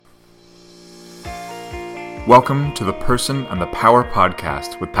Welcome to the Person and the Power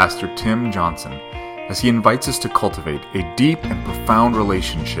podcast with Pastor Tim Johnson, as he invites us to cultivate a deep and profound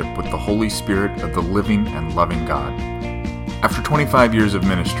relationship with the Holy Spirit of the living and loving God. After 25 years of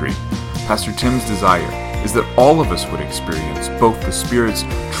ministry, Pastor Tim's desire is that all of us would experience both the Spirit's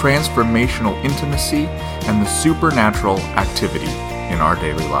transformational intimacy and the supernatural activity in our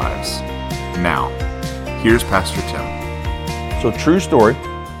daily lives. Now, here's Pastor Tim. So, true story.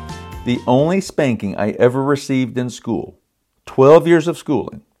 The only spanking I ever received in school, 12 years of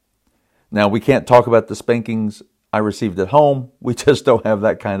schooling. Now, we can't talk about the spankings I received at home. We just don't have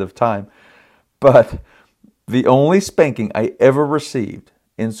that kind of time. But the only spanking I ever received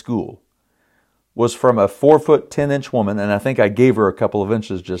in school was from a 4-foot 10-inch woman, and I think I gave her a couple of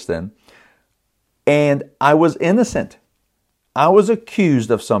inches just then. And I was innocent. I was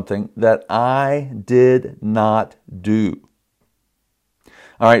accused of something that I did not do.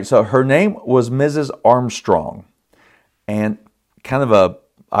 All right, so her name was Mrs. Armstrong, and kind of a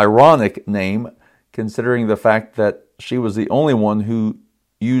ironic name considering the fact that she was the only one who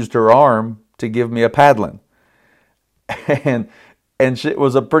used her arm to give me a paddling. And it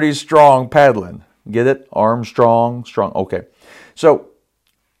was a pretty strong paddling. Get it? Armstrong, strong. Okay. So,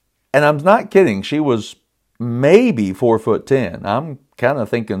 and I'm not kidding, she was maybe 4'10". I'm kind of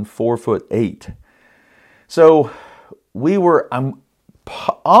thinking 4'8". So I'm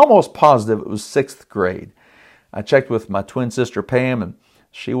almost positive it was 6th grade. I checked with my twin sister Pam, and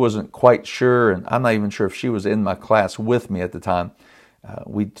she wasn't quite sure, and I'm not even sure if she was in my class with me at the time.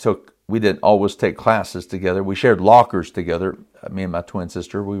 We didn't always take classes together. We shared lockers together, me and my twin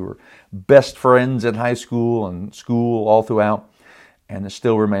sister. We were best friends in high school and school all throughout, and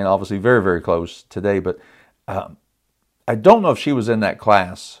still remain obviously very, very close today. But I don't know if she was in that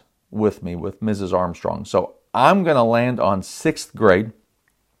class with me, with Mrs. Armstrong. So I'm going to land on 6th grade.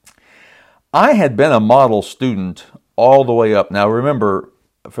 I had been a model student all the way up. Now remember,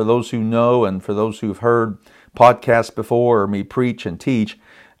 for those who know and for those who've heard podcasts before or me preach and teach,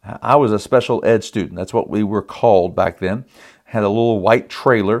 I was a special ed student. That's what we were called back then. Had a little white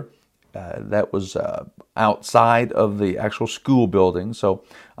trailer that was outside of the actual school building. So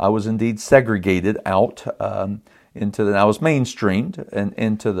I was indeed segregated out I was mainstreamed and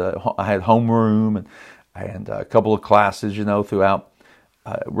I had homeroom and a couple of classes, throughout.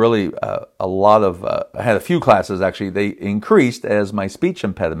 A lot of, I had a few classes actually. They increased as my speech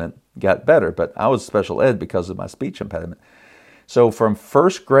impediment got better, but I was special ed because of my speech impediment. So from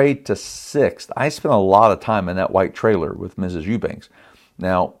 1st grade to 6th, I spent a lot of time in that white trailer with Mrs. Eubanks.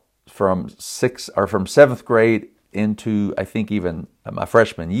 Now, from 7th grade into, I think, even my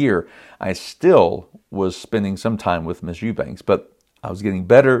freshman year, I still was spending some time with Miss Eubanks, but I was getting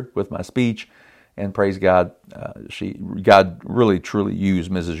better with my speech, and praise God, God really truly used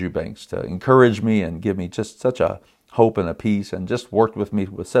Mrs. Eubanks to encourage me and give me just such a hope and a peace, and just worked with me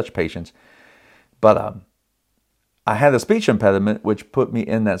with such patience. But I had a speech impediment, which put me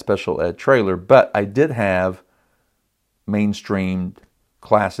in that special ed trailer, but I did have mainstreamed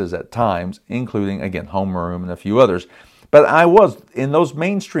classes at times, including, again, homeroom and a few others. But I was, in those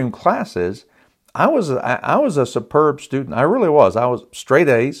mainstream classes, I was a superb student. I really was. I was straight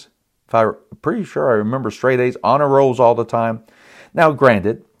A's. I'm pretty sure I remember straight A's, honor rolls all the time. Now,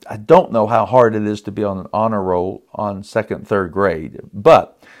 granted, I don't know how hard it is to be on an honor roll on 2nd, 3rd grade,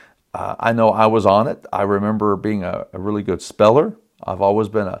 but I know I was on it. I remember being a really good speller. I've always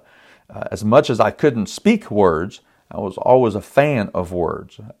been as much as I couldn't speak words, I was always a fan of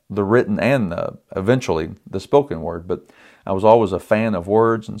words, the written and eventually the spoken word, but I was always a fan of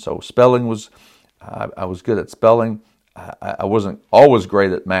words, and so spelling was, I was good at spelling. I wasn't always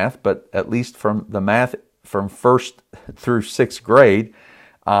great at math, but at least from the math from 1st through 6th grade,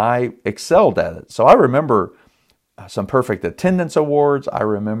 I excelled at it. So I remember some perfect attendance awards. I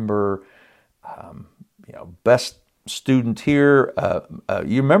remember, best student here.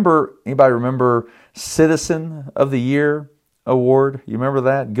 Anybody remember Citizen of the Year award? You remember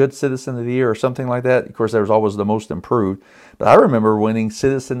that? Good Citizen of the Year or something like that? Of course, there was always the most improved, but I remember winning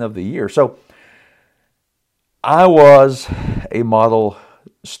Citizen of the Year. So I was a model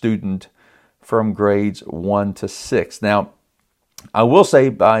student from grades 1 to 6. Now, I will say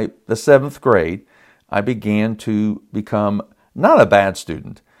by the 7th grade, I began to become not a bad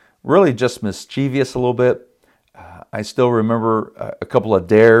student, really just mischievous a little bit. I still remember a couple of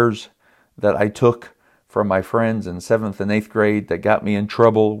dares that I took from my friends in 7th and 8th grade that got me in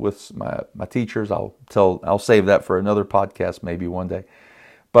trouble with my teachers. I'll save that for another podcast maybe one day.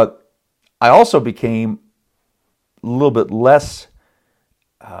 But I also became a little bit less,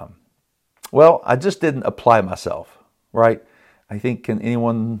 I just didn't apply myself, right? I think, can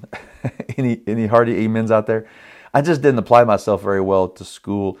anyone Any hearty amens out there? I just didn't apply myself very well to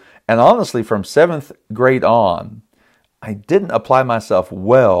school. And honestly, from 7th grade on, I didn't apply myself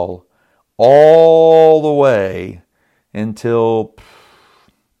well all the way until,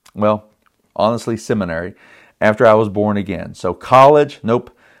 well, honestly, seminary, after I was born again. So college,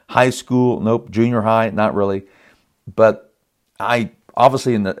 nope. High school, nope. Junior high, not really. But I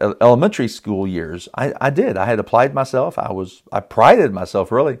obviously in the elementary school years, I did. I had applied myself. I prided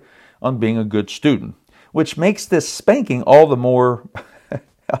myself really on being a good student, which makes this spanking all the more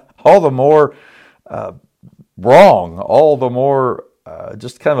wrong, all the more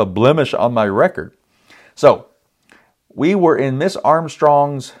just kind of a blemish on my record. So we were in Miss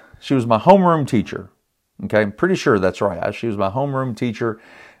Armstrong's. She was my homeroom teacher. Okay, I'm pretty sure that's right. She was my homeroom teacher,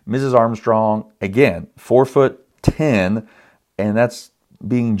 Mrs. Armstrong. Again, 4'10", and that's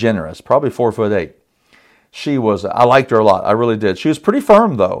being generous. Probably 4'8". I liked her a lot. I really did. She was pretty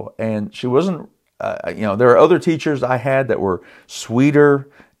firm though, and she wasn't. There are other teachers I had that were sweeter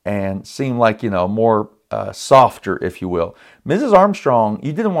and seemed like more softer, if you will. Mrs. Armstrong,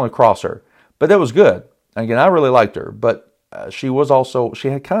 you didn't want to cross her, but that was good. Again, I really liked her, but she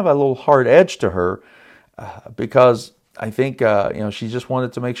had kind of a little hard edge to her because I think she just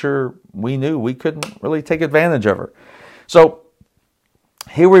wanted to make sure we knew we couldn't really take advantage of her. So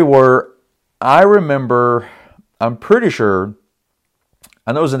here we were. I remember, I'm pretty sure,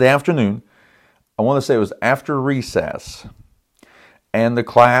 I know it was in the afternoon. I want to say it was after recess. And the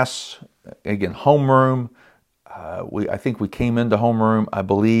class, again, homeroom. I think we came into homeroom, I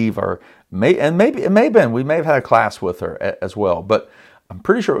believe, maybe it may have been. We may have had a class with her as well, but I'm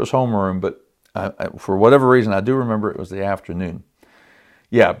pretty sure it was homeroom. But for whatever reason, I do remember it was the afternoon.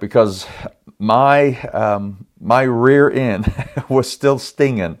 Yeah, because my rear end was still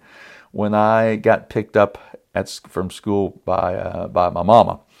stinging when I got picked up from school by my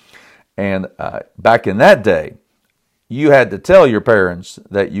mama. And back in that day, you had to tell your parents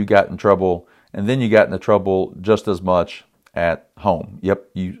that you got in trouble, and then you got into trouble just as much at home. Yep,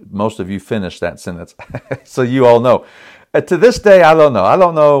 most of you finished that sentence. So you all know. To this day, I don't know. I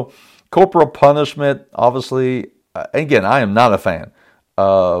don't know. Corporal punishment, obviously. Again, I am not a fan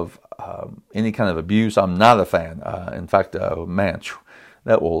of any kind of abuse. I'm not a fan. In fact, man,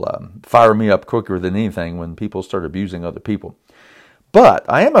 that will fire me up quicker than anything when people start abusing other people. But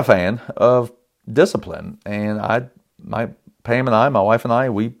I am a fan of discipline, and Pam and I, my wife and I,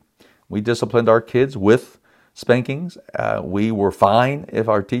 we disciplined our kids with spankings. We were fine if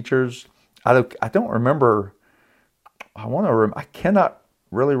our teachers. I don't remember. I cannot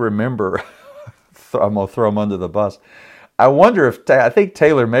really remember. I'm gonna throw them under the bus. I wonder I think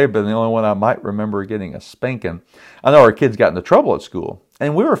Taylor may have been the only one I might remember getting a spanking. I know our kids got into trouble at school,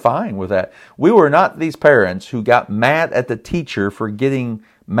 and we were fine with that. We were not these parents who got mad at the teacher for getting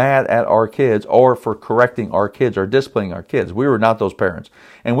mad at our kids or for correcting our kids or disciplining our kids. We were not those parents.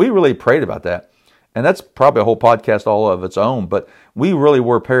 And we really prayed about that. And that's probably a whole podcast all of its own, but we really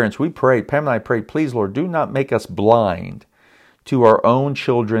were parents. We prayed, Pam and I prayed, please, Lord, do not make us blind to our own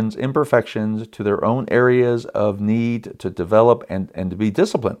children's imperfections, to their own areas of need to develop and to be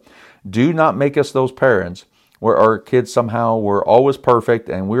disciplined. Do not make us those parents where our kids somehow were always perfect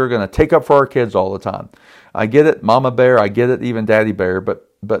and we were going to take up for our kids all the time. I get it, Mama Bear. I get it, even Daddy Bear. But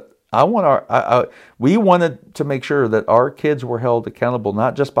we wanted to make sure that our kids were held accountable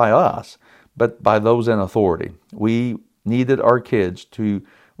not just by us, but by those in authority. We needed our kids to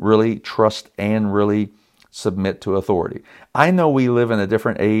really trust and really submit to authority. I know we live in a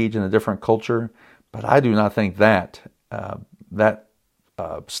different age and a different culture, but I do not think that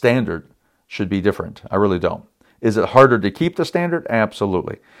standard should be different. I really don't. Is it harder to keep the standard?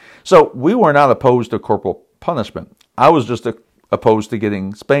 Absolutely. So we were not opposed to corporal punishment. I was just opposed to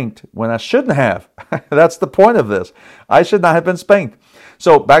getting spanked when I shouldn't have. That's the point of this. I should not have been spanked.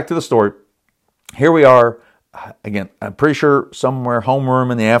 So back to the story. Here we are. Again, I'm pretty sure somewhere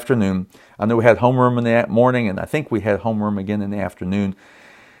homeroom in the afternoon. I know we had homeroom in the morning, and I think we had homeroom again in the afternoon.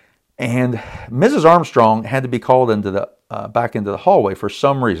 And Mrs. Armstrong had to be called back into the hallway for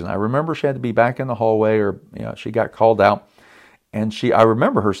some reason. I remember she had to be back in the hallway, or she got called out. And I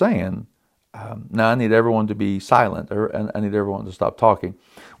remember her saying, "Now I need everyone to be silent, or I need everyone to stop talking."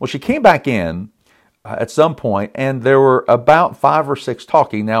 Well, she came back in at some point, and there were about 5 or 6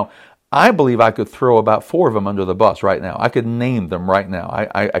 talking. Now, I believe I could throw about 4 of them under the bus right now. I could name them right now.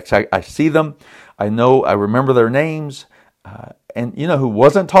 I see them. I remember their names. And you know who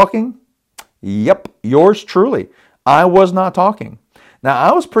wasn't talking? Yep, yours truly. I was not talking. Now,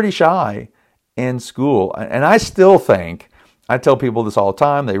 I was pretty shy in school, and I still think, I tell people this all the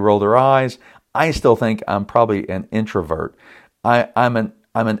time, they roll their eyes, I still think I'm probably an introvert. I'm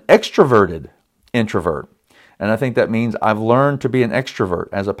I'm an extroverted introvert. And I think that means I've learned to be an extrovert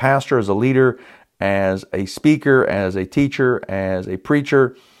as a pastor, as a leader, as a speaker, as a teacher, as a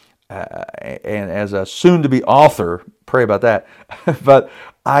preacher, and as a soon-to-be author. Pray about that. But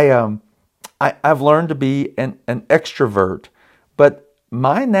I've learned to be an extrovert. But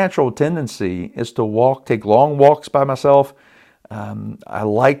my natural tendency is to take long walks by myself. I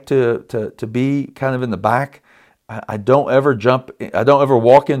like to be kind of in the back. I don't ever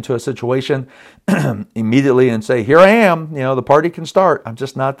walk into a situation immediately and say, here I am, the party can start. I'm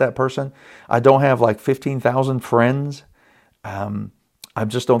just not that person. I don't have like 15,000 friends. I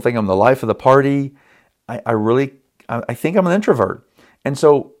just don't think I'm the life of the party. I think I'm an introvert. And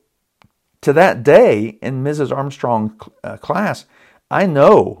so to that day in Mrs. Armstrong's class, I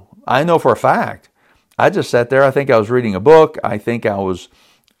know for a fact, I just sat there. I think I was reading a book. I think I was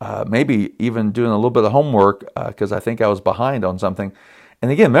maybe even doing a little bit of homework because I think I was behind on something.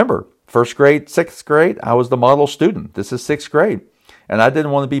 And again, remember, first grade, sixth grade, I was the model student. This is sixth grade. And I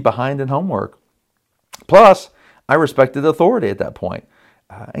didn't want to be behind in homework. Plus, I respected authority at that point.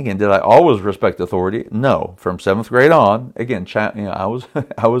 Again, did I always respect authority? No. From seventh grade on, again, it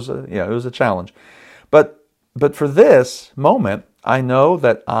was a challenge. But for this moment, I know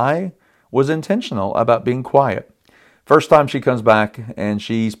that I was intentional about being quiet. First time she comes back and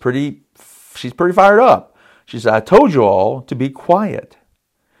she's pretty fired up. She said, I told you all to be quiet.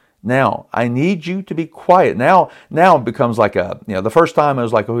 Now, I need you to be quiet. Now it becomes like the first time it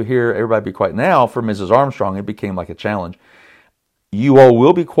was like, oh, here, everybody be quiet. Now, for Mrs. Armstrong, it became like a challenge. You all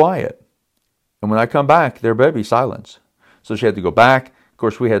will be quiet. And when I come back, there better be silence. So she had to go back. Of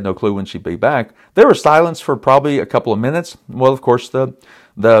course, we had no clue when she'd be back. There was silence for probably a couple of minutes. Well, of course, the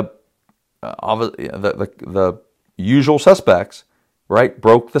usual suspects, right,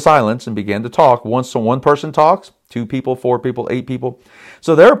 broke the silence and began to talk. Once one person talks, 2 people, 4 people, 8 people.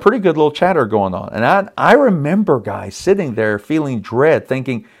 So there a pretty good little chatter going on. And I remember, guys, sitting there feeling dread,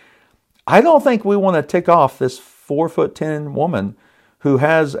 thinking, I don't think we want to tick off this 4'10" woman who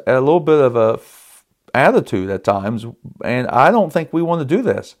has a little bit of a attitude at times, and I don't think we want to do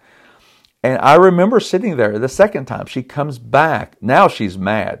this. And I remember sitting there the second time. She comes back. Now she's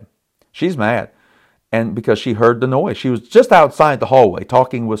mad. She's mad. And because she heard the noise. She was just outside the hallway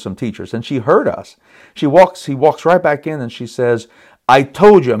talking with some teachers, and she heard us. He walks right back in, and she says, I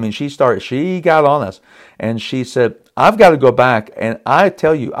told you. I mean, she got on us. And she said, I've got to go back, and I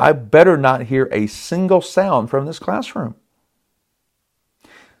tell you, I better not hear a single sound from this classroom.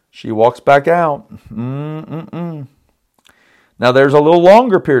 She walks back out. Now, there's a little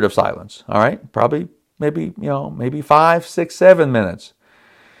longer period of silence, all right? Probably, maybe 5, 6, 7 minutes.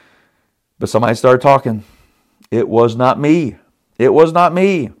 But somebody started talking. It was not me. It was not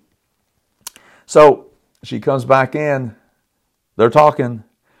me. So she comes back in. They're talking.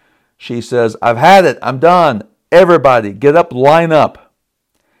 She says, I've had it. I'm done. Everybody, get up, line up.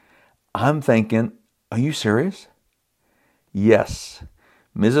 I'm thinking, are you serious? Yes.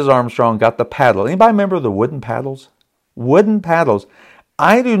 Mrs. Armstrong got the paddle. Anybody remember the wooden paddles? Wooden paddles.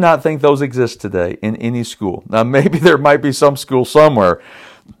 I do not think those exist today in any school. Now, maybe there might be some school somewhere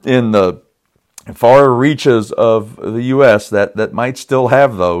in the far reaches of the U.S. that might still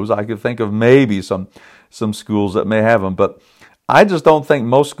have those. I could think of maybe some schools that may have them, but I just don't think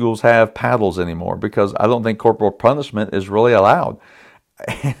most schools have paddles anymore because I don't think corporal punishment is really allowed.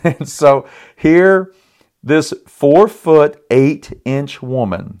 And so here, this 4'8"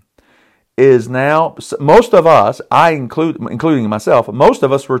 woman is now, most of us, including myself, most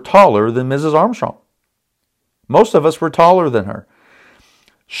of us were taller than Mrs. Armstrong. Most of us were taller than her.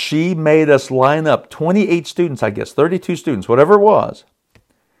 She made us line up, 28 students, I guess, 32 students, whatever it was.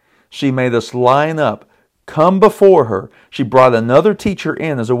 She made us line up, come before her. She brought another teacher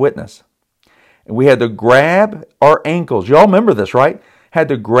in as a witness. And we had to grab our ankles. Y'all remember this, right? Had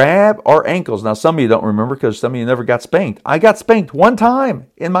to grab our ankles. Now, some of you don't remember because some of you never got spanked. I got spanked one time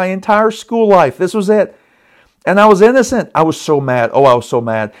in my entire school life. This was it. And I was innocent. I was so mad. Oh, I was so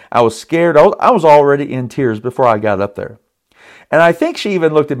mad. I was scared. I was already in tears before I got up there. And I think she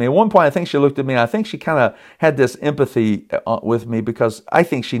even looked at me. At one point, I think she looked at me. I think she kind of had this empathy with me because I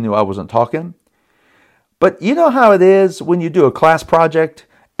think she knew I wasn't talking. But you know how it is when you do a class project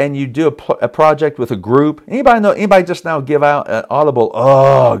and you do a project with a group? Anybody just now give out an audible,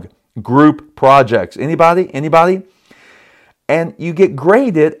 ugh, group projects? Anybody? And you get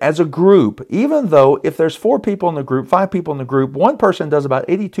graded as a group, even though if there's 4 people in the group, 5 people in the group, one person does about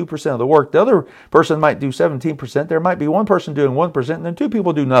 82% of the work. The other person might do 17%. There might be one person doing 1%, and then 2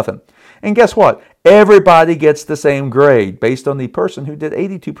 people do nothing. And guess what? Everybody gets the same grade based on the person who did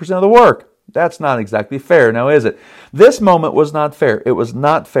 82% of the work. That's not exactly fair, now is it? This moment was not fair. It was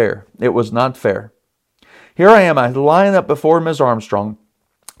not fair. It was not fair. Here I am. I line up before Mrs. Armstrong.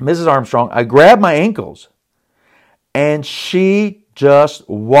 I grab my ankles, and she just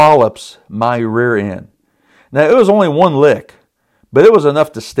wallops my rear end. Now, it was only one lick, but it was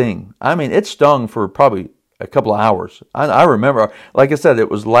enough to sting. I mean, it stung for probably a couple of hours. I remember, like I said, it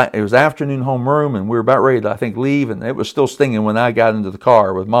was afternoon homeroom, and we were about ready to, I think, leave, and it was still stinging when I got into the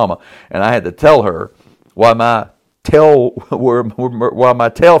car with Mama, and I had to tell her why my tail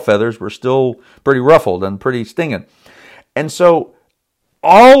feathers were still pretty ruffled and pretty stinging. And so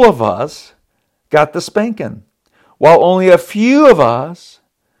all of us got the spanking, while only a few of us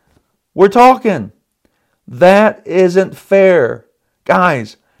were talking. That isn't fair.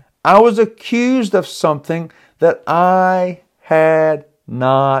 Guys, I was accused of something that I had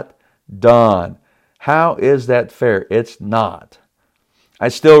not done. How is that fair? It's not. I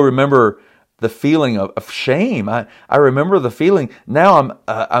still remember the feeling of shame. I remember the feeling. Now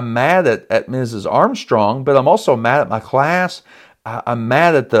I'm mad at Mrs. Armstrong, but I'm also mad at my class. I'm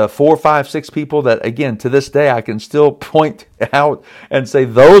mad at the 4, 5, 6 people that, again, to this day, I can still point out and say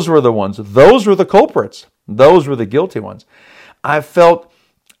those were the ones. Those were the culprits. Those were the guilty ones. I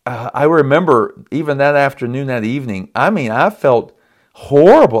remember even that afternoon, that evening, I felt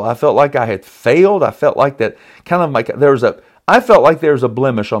horrible. I felt like I had failed. I felt like that I felt like there was a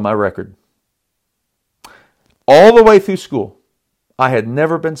blemish on my record. All the way through school, I had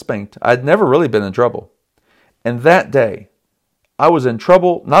never been spanked. I'd never really been in trouble. And that day, I was in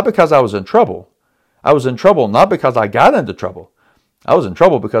trouble, not because I was in trouble. I was in trouble not because I got into trouble. I was in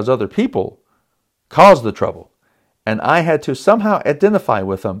trouble because other people caused the trouble. And I had to somehow identify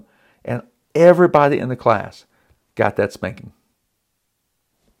with them. And everybody in the class got that spanking.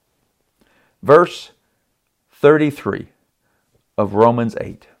 Verse 33 of Romans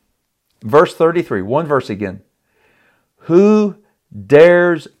 8. Verse 33, one verse again. Who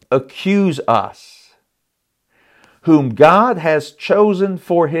dares accuse us, whom God has chosen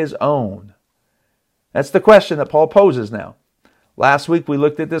for his own? That's the question that Paul poses now. Last week we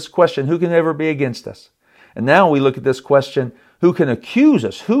looked at this question, who can ever be against us? And now we look at this question, who can accuse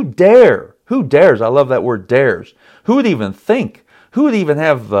us? Who dare? Who dares? I love that word dares. Who would even think? Who would even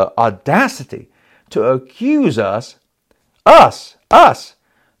have the audacity to accuse us,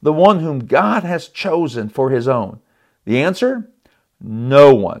 the one whom God has chosen for his own? The answer?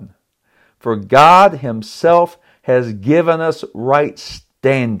 No one. For God himself has given us right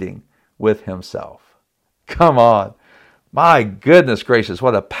standing with himself. Come on. My goodness gracious,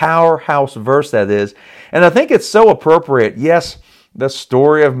 what a powerhouse verse that is. And I think it's so appropriate. Yes, the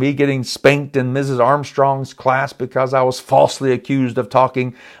story of me getting spanked in Mrs. Armstrong's class because I was falsely accused of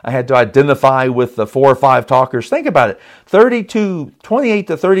talking. I had to identify with the 4 or 5 talkers. Think about it. 28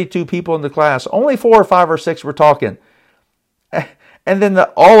 to 32 people in the class. Only 4 or 5 or 6 were talking. And then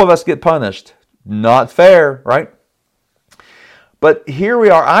all of us get punished. Not fair, right? But here we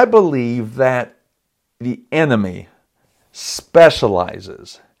are. I believe that the enemy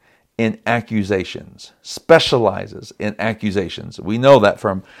specializes in accusations. We know that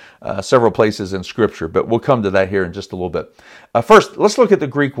from several places in Scripture, but we'll come to that here in just a little bit. First, let's look at the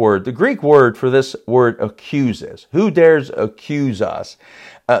Greek word. The Greek word for this word accuses. Who dares accuse us?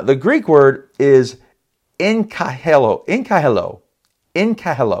 The Greek word is enkahelo.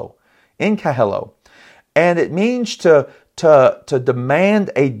 And it means to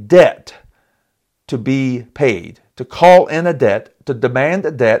demand a debt to be paid, to call in a debt, to demand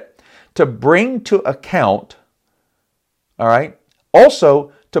a debt, to bring to account, all right?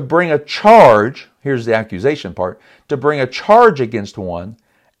 Also, to bring a charge, here's the accusation part, to bring a charge against one,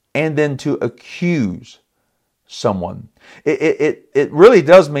 and then to accuse someone. It really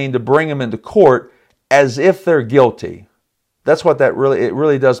does mean to bring them into court as if they're guilty. That's what it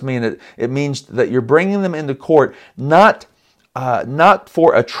really does mean. It means that you're bringing them into court not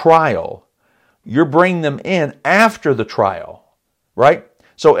for a trial. You're bringing them in after the trial, right?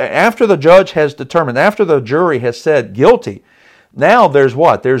 So after the judge has determined, after the jury has said guilty, now there's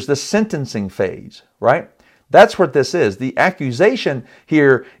what? There's the sentencing phase, right? That's what this is. The accusation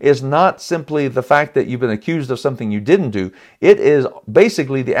here is not simply the fact that you've been accused of something you didn't do. It is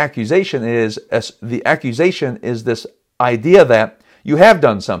basically the accusation is this idea that you have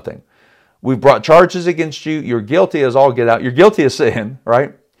done something. We've brought charges against you. You're guilty as all get out. You're guilty of sin,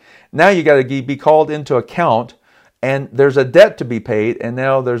 right? Now you got to be called into account, and there's a debt to be paid, and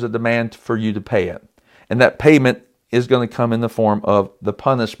now there's a demand for you to pay it. And that payment is going to come in the form of the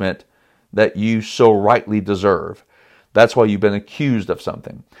punishment that you so rightly deserve. That's why you've been accused of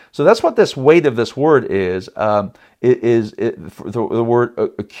something. So that's what this weight of this word is. The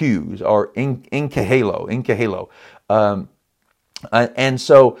word accuse, or inkahelo. And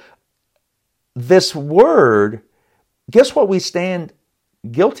so this word, guess what we stand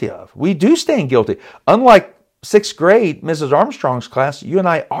guilty of? We do stand guilty. Unlike 6th grade, Mrs. Armstrong's class, you and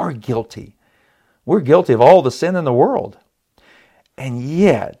I are guilty. We're guilty of all the sin in the world. And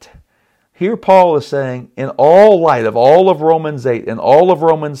yet, here Paul is saying, in all light of all of Romans 8 and all of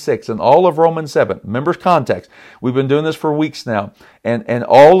Romans 6 and all of Romans 7, remember context. We've been doing this for weeks now, and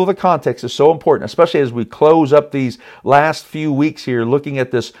all of the context is so important, especially as we close up these last few weeks here, looking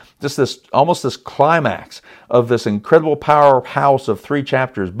at this almost this climax of this incredible powerhouse of 3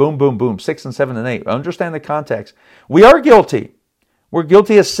 chapters. Boom, boom, boom, 6 and 7 and 8. Understand the context. We are guilty. We're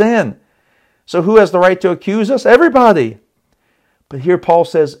guilty of sin. So who has the right to accuse us? Everybody. But here Paul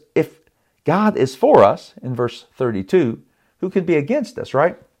says, if God is for us, in verse 32, who could be against us,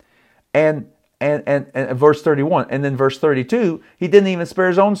 right? And verse 31, and then verse 32, he didn't even spare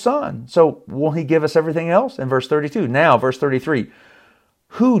his own son. So won't he give us everything else? In verse 32. Now, verse 33,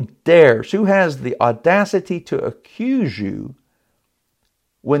 who has the audacity to accuse you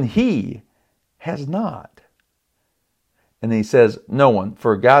when he has not? And he says, no one,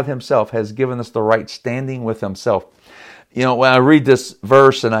 for God himself has given us the right standing with himself. You know, when I read this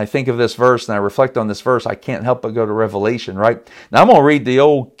verse and I think of this verse and I reflect on this verse, I can't help but go to Revelation, right? Now I'm going to read the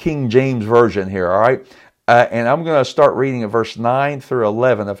old King James Version here, all right? And I'm going to start reading at verse 9 through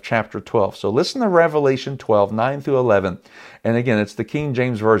 11 of chapter 12. So listen to Revelation 12, 9 through 11. And again, it's the King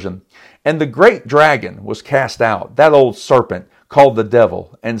James Version. And the great dragon was cast out, that old serpent called the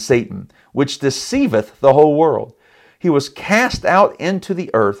devil and Satan, which deceiveth the whole world. He was cast out into the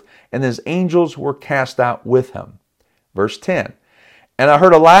earth, and his angels were cast out with him. Verse 10, and I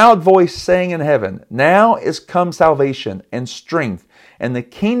heard a loud voice saying in heaven, now is come salvation and strength and the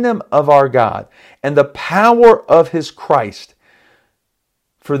kingdom of our God and the power of his Christ.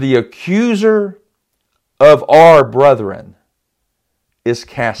 For the accuser of our brethren is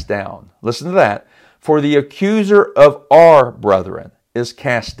cast down. Listen to that. For the accuser of our brethren is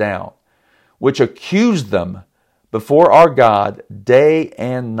cast down, which accused them before our God day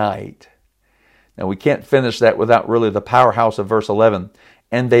and night. Now, we can't finish that without really the powerhouse of verse 11.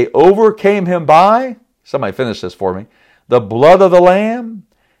 And they overcame him by, somebody finish this for me, the blood of the Lamb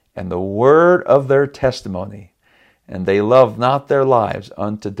and the word of their testimony. And they loved not their lives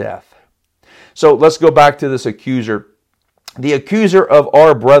unto death. So let's go back to this accuser. The accuser of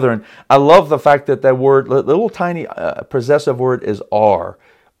our brethren. I love the fact that that word, the little tiny possessive word is R.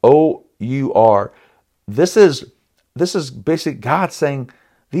 O-U-R. This is basically God saying,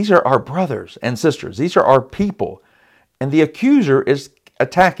 these are our brothers and sisters. These are our people. And the accuser is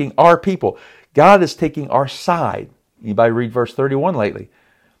attacking our people. God is taking our side. Anybody read verse 31 lately?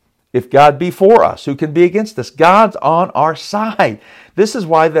 If God be for us, who can be against us? God's on our side. This is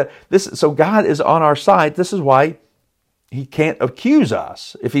why so God is on our side. This is why he can't accuse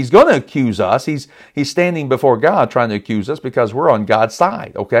us. If he's going to accuse us, he's standing before God trying to accuse us because we're on God's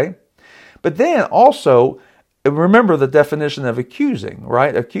side, okay? But then also, remember the definition of accusing,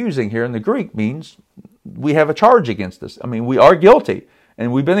 right? Accusing here in the Greek means we have a charge against us. I mean, we are guilty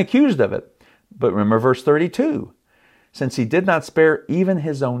and we've been accused of it. But remember verse 32. Since he did not spare even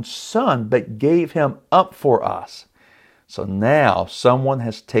his own son, but gave him up for us. So now someone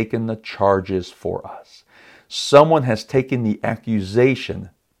has taken the charges for us. Someone has taken the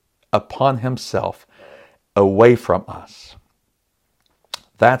accusation upon himself away from us.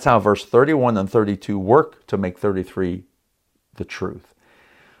 That's how verse 31 and 32 work to make 33 the truth.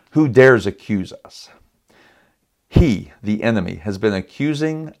 Who dares accuse us? He, the enemy, has been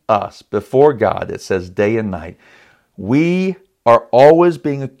accusing us before God, it says day and night. We are always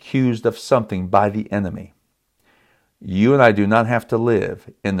being accused of something by the enemy. You and I do not have to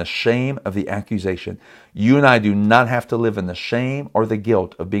live in the shame of the accusation. You and I do not have to live in the shame or the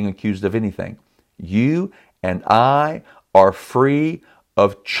guilt of being accused of anything. You and I are free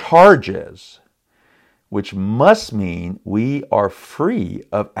of charges, which must mean we are free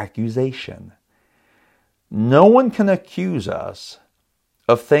of accusation. No one can accuse us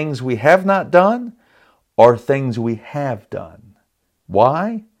of things we have not done or things we have done.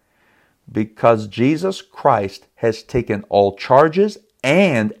 Why? Because Jesus Christ has taken all charges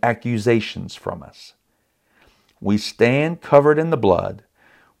and accusations from us. We stand covered in the blood.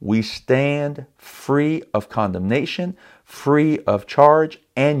 We stand free of condemnation, free of charge,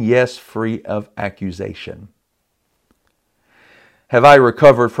 and yes, free of accusation. Have I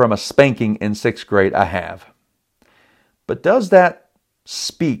recovered from a spanking in 6th grade? I have. But does that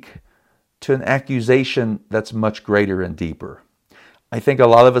speak to an accusation that's much greater and deeper. I think a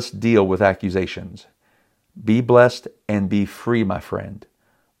lot of us deal with accusations. Be blessed and be free, my friend,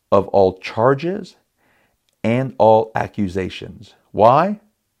 of all charges and all accusations. Why?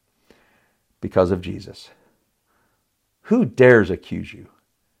 Because of Jesus. Who dares accuse you?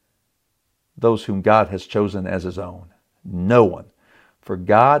 Those whom God has chosen as his own. No one. For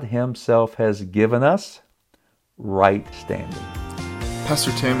God himself has given us right standing.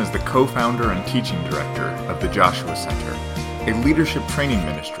 Pastor Tim is the co-founder and teaching director of the Joshua Center, a leadership training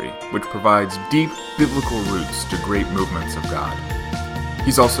ministry which provides deep biblical roots to great movements of God.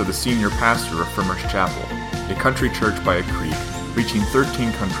 He's also the senior pastor of Frimer's Chapel, a country church by a creek, reaching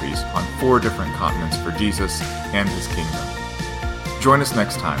 13 countries on 4 different continents for Jesus and his kingdom. Join us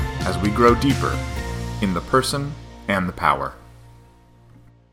next time as we grow deeper in the person and the power.